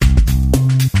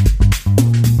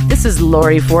This is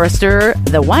Lori Forrester,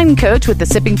 the wine coach with The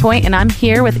Sipping Point, and I'm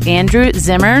here with Andrew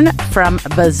Zimmern from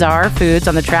Bizarre Foods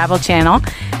on the Travel Channel.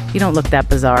 You don't look that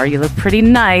bizarre. You look pretty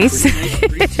nice.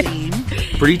 Pretty tame.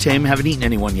 Pretty tame. Haven't eaten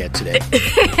anyone yet today.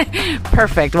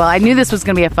 Perfect. Well, I knew this was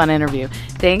going to be a fun interview.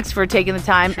 Thanks for taking the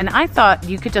time. And I thought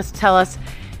you could just tell us,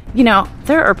 you know,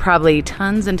 there are probably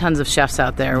tons and tons of chefs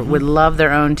out there who would love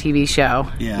their own TV show.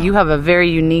 Yeah. You have a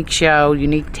very unique show,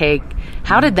 unique take.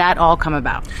 How did that all come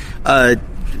about?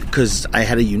 Because I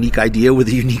had a unique idea with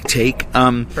a unique take.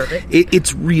 Perfect.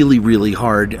 It's really, really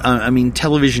hard. I mean,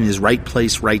 television is right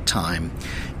place, right time.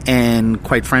 And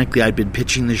quite frankly, I've been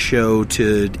pitching the show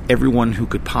to everyone who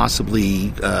could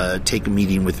possibly take a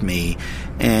meeting with me.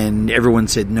 And everyone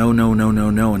said, no,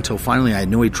 until finally I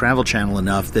knew a Travel Channel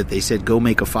enough that they said, go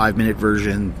make a 5-minute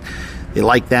version. They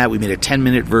liked that. We made a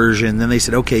 10-minute version. Then they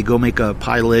said, okay, go make a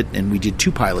pilot. And we did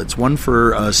 2 pilots. One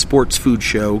for a sports food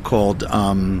show called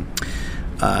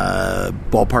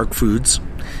Ballpark Foods.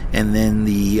 And then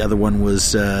the other one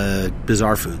was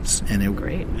Bizarre Foods. And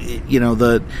Great.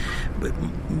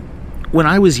 When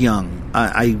I was young,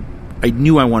 I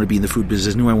knew I wanted to be in the food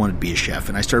business, knew I wanted to be a chef,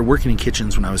 and I started working in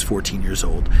kitchens when I was 14 years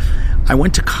old. I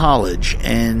went to college,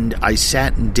 and I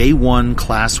sat in day 1,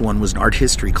 class 1 was an art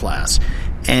history class,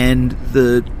 and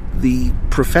the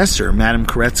professor, Madame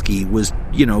Koretsky, was,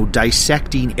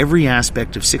 dissecting every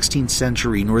aspect of 16th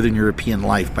century Northern European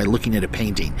life by looking at a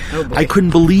painting. Oh, boy. I couldn't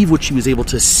believe what she was able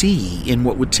to see in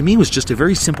what to me was just a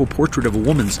very simple portrait of a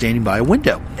woman standing by a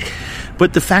window.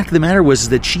 But the fact of the matter was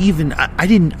that she even,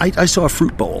 I saw a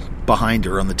fruit bowl behind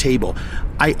her on the table.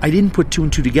 I didn't put 2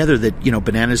 and 2 together that,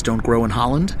 bananas don't grow in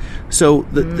Holland. So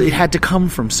it had to come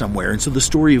from somewhere. And so the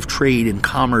story of trade and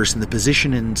commerce and the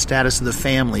position and status of the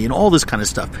family and all this kind of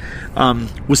stuff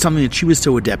was something that she was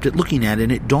so adept at looking at.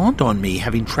 And it dawned on me,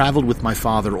 having traveled with my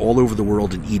father all over the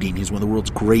world and eating. He's one of the world's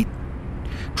great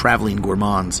traveling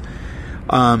gourmands.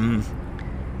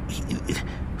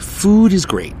 Food is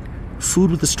great.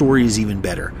 Food with a story is even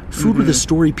better. Food with a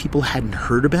story people hadn't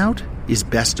heard about is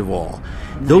best of all.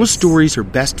 Nice. Those stories are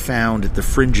best found at the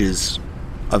fringes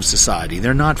of society.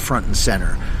 They're not front and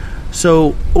center.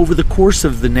 So over the course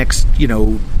of the next,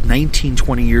 19,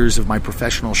 20 years of my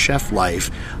professional chef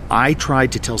life, I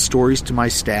tried to tell stories to my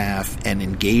staff and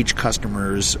engage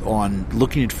customers on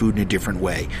looking at food in a different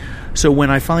way. So when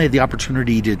I finally had the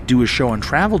opportunity to do a show on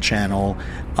Travel Channel,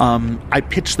 I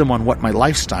pitched them on what my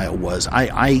lifestyle was.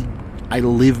 I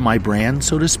live my brand,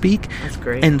 so to speak. That's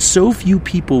great. And so few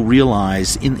people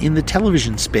realize in the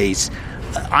television space,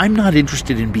 I'm not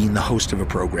interested in being the host of a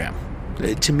program.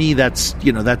 To me, that's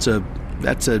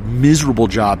a miserable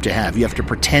job to have. You have to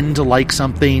pretend to like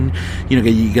something.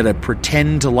 You got to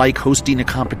pretend to like hosting a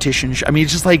competition. I mean,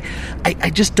 it's just like I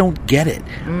just don't get it.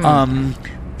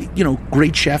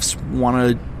 Great chefs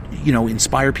want to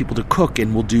inspire people to cook,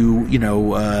 and will do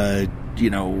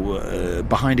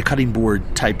behind a cutting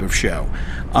board type of show.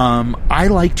 I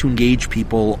like to engage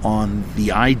people on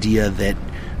the idea that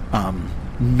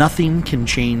nothing can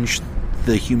change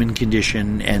the human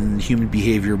condition and human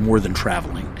behavior more than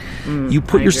traveling. You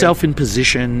put yourself in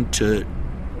position to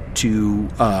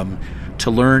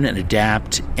learn and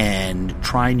adapt and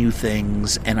try new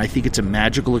things, and I think it's a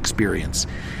magical experience.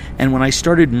 And when I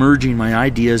started merging my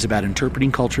ideas about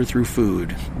interpreting culture through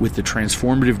food with the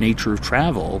transformative nature of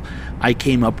travel, I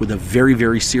came up with a very,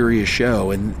 very serious show.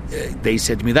 And they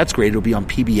said to me, that's great. It'll be on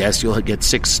PBS. You'll get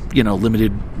 6,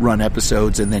 limited run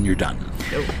episodes, and then you're done.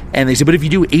 Oh. And they said, but if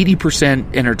you do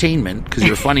 80% entertainment, because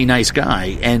you're a funny, nice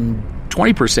guy, and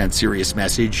 20% serious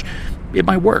message, it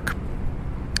might work.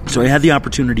 So I had the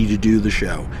opportunity to do the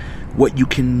show. What you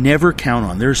can never count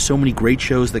on. There's so many great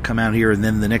shows that come out here, and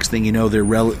then the next thing you know, they're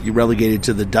relegated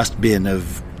to the dustbin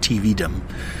of TV-dom.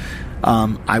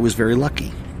 I was very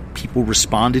lucky. People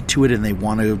responded to it, and they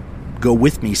want to go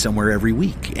with me somewhere every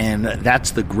week, and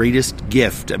that's the greatest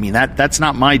gift. I mean, that's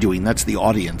not my doing. That's the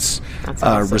audience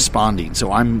responding.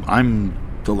 So I'm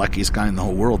the luckiest guy in the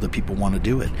whole world that people want to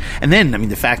do it. And then, I mean,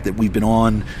 the fact that we've been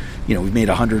on, we've made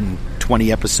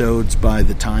 120 episodes by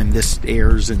the time this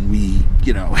airs, and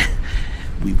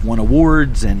we've won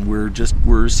awards, and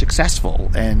we're successful,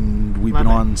 and we've been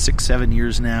on 6-7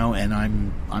 years now, and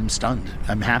I'm stunned.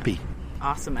 I'm happy.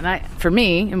 Awesome. And for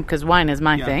me, because wine is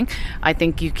my thing, I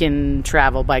think you can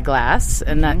travel by glass,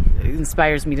 and that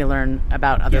inspires me to learn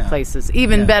about other places.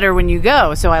 Even better when you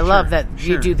go. So I love that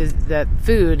you do that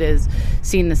food is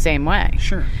seen the same way.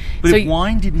 Sure. But if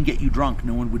wine didn't get you drunk,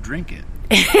 no one would drink it.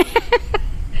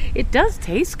 It does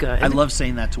taste good. I love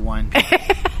saying that to wine people.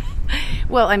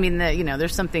 Well, I mean,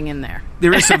 there's something in there.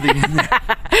 There is something in there,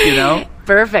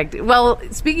 Perfect. Well,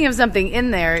 speaking of something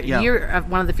in there, you're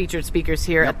one of the featured speakers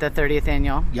here at the 30th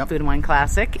Annual Food and Wine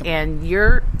Classic, and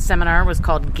your seminar was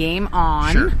called Game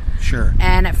On. Sure.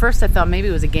 And at first I thought maybe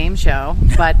it was a game show,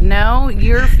 but no,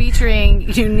 you're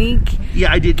featuring unique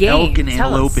I did games. elk and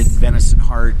antelope and venison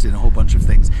heart and a whole bunch of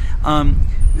things.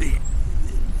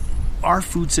 Our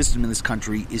food system in this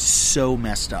country is so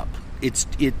messed up.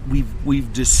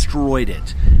 We've destroyed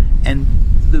it. And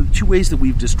the two ways that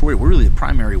we've destroyed it, well, really the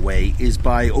primary way, is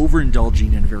by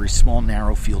overindulging in a very small,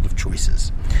 narrow field of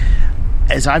choices.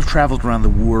 As I've traveled around the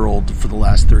world for the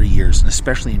last 30 years, and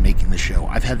especially in making the show,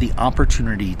 I've had the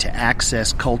opportunity to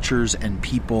access cultures and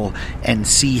people and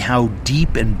see how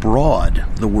deep and broad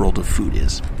the world of food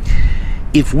is.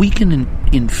 If we can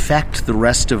infect the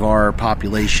rest of our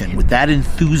population with that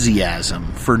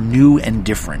enthusiasm for new and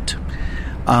different,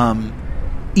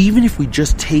 even if we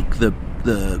just take the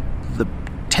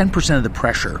 10% of the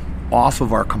pressure off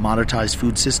of our commoditized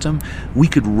food system, we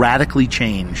could radically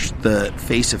change the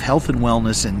face of health and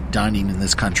wellness and dining in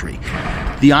this country.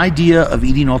 The idea of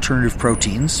eating alternative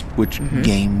proteins, which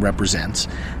game represents,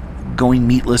 going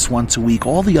meatless once a week,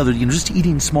 all the other, just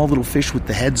eating small little fish with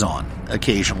the heads on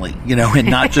occasionally, and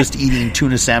not just eating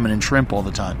tuna, salmon, and shrimp all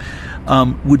the time,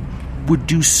 would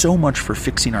do so much for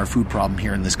fixing our food problem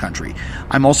here in this country.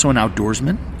 I'm also an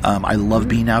outdoorsman. I love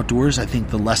being outdoors. I think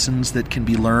the lessons that can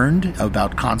be learned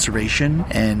about conservation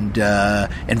and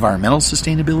environmental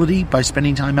sustainability by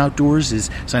spending time outdoors is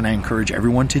something I encourage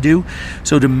everyone to do.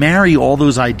 So to marry all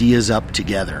those ideas up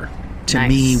together, to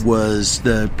me, was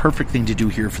the perfect thing to do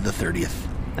here for the 30th.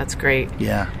 That's great.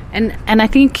 Yeah. And I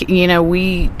think,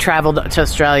 we traveled to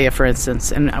Australia, for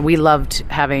instance, and we loved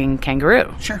having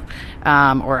kangaroo. Sure.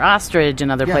 Or ostrich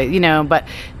and other places, but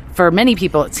for many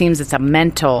people it seems it's a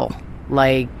mental,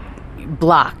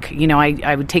 block.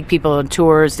 I would take people on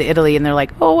tours to Italy and they're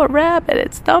like, oh, a rabbit,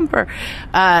 it's Thumper.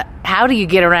 How do you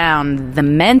get around the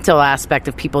mental aspect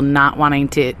of people not wanting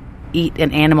to eat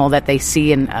an animal that they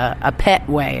see in a pet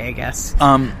way, I guess?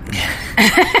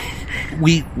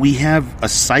 We have a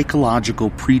psychological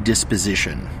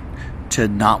predisposition to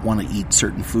not want to eat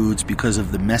certain foods because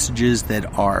of the messages that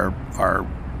our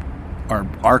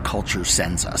culture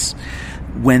sends us.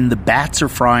 When the bats are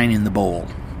frying in the bowl,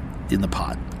 in the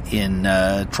pot, in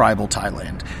tribal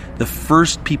Thailand, the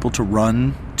first people to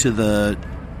run to the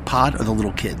pot are the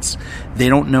little kids. They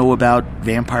don't know about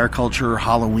vampire culture or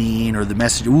Halloween or the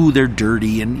message, ooh, they're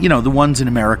dirty, and the ones in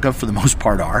America for the most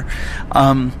part are.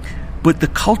 But the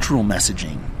cultural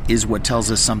messaging is what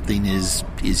tells us something is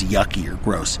yucky or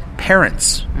gross.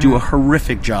 Parents do a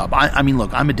horrific job. I mean,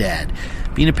 look, I'm a dad.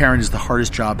 Being a parent is the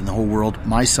hardest job in the whole world.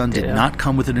 My son did not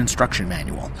come with an instruction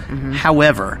manual.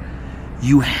 However,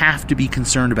 you have to be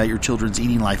concerned about your children's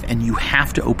eating life, and you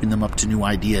have to open them up to new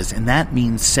ideas, and that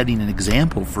means setting an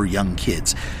example for young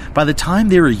kids. By the time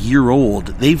they're a year old,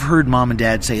 they've heard mom and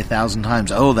dad say 1,000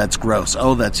 times, oh, that's gross,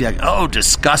 oh, that's yuck, oh,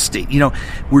 disgusting.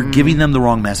 We're giving them the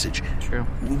wrong message. True.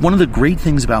 One of the great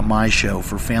things about my show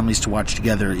for families to watch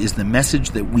together is the message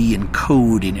that we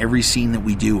encode in every scene that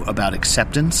we do about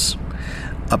acceptance,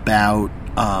 about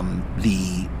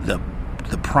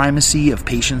the primacy of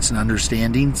patience and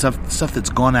understanding, stuff that's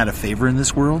gone out of favor in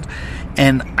this world.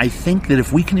 And I think that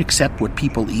if we can accept what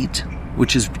people eat,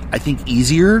 which is, I think,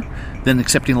 easier than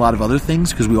accepting a lot of other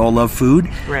things because we all love food,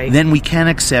 then we can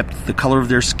accept the color of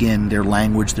their skin, their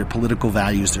language, their political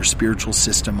values, their spiritual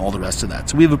system, all the rest of that.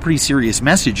 So we have a pretty serious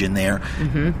message in there,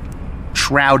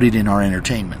 shrouded in our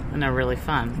entertainment. And they're really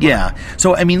fun. Yeah.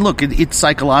 So, I mean, look, it's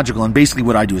psychological, and basically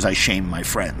what I do is I shame my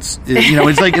friends.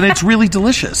 It's like, and it's really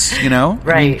delicious,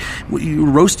 Right. I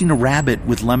mean, roasting a rabbit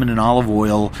with lemon and olive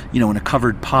oil, in a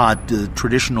covered pot, the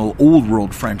traditional old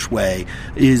world French way,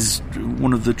 is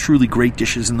one of the truly great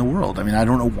dishes in the world. I mean, I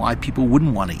don't know why people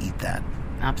wouldn't want to eat that.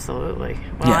 Absolutely.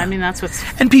 Well, I mean, that's what's...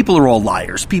 And people are all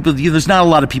liars. There's not a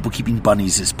lot of people keeping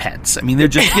bunnies as pets. I mean, they're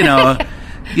just,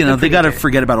 they got to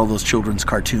forget about all those children's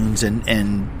cartoons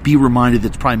and be reminded that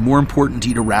it's probably more important to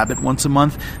eat a rabbit once a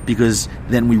month, because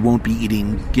then we won't be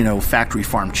eating, factory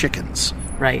farm chickens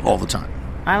all the time.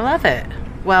 I love it.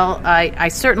 Well, I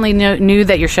certainly knew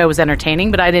that your show was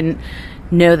entertaining, but I didn't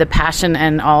know the passion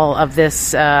and all of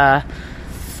this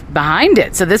behind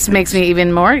it. So this makes me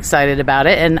even more excited about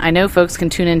it. And I know folks can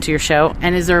tune into your show.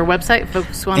 And is there a website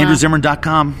folks want to...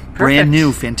 AndrewZimmern.com. Brand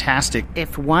new. Fantastic.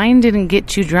 If wine didn't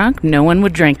get you drunk, no one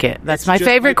would drink it. That's my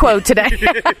favorite quote today.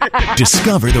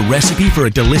 Discover the recipe for a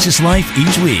delicious life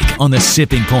each week on The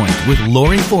Sipping Point with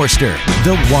Lori Forster,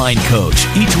 the Wine Coach.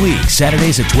 Each week,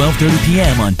 Saturdays at 12:30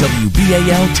 p.m. on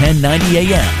WBAL 1090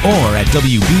 AM or at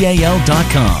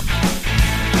WBAL.com.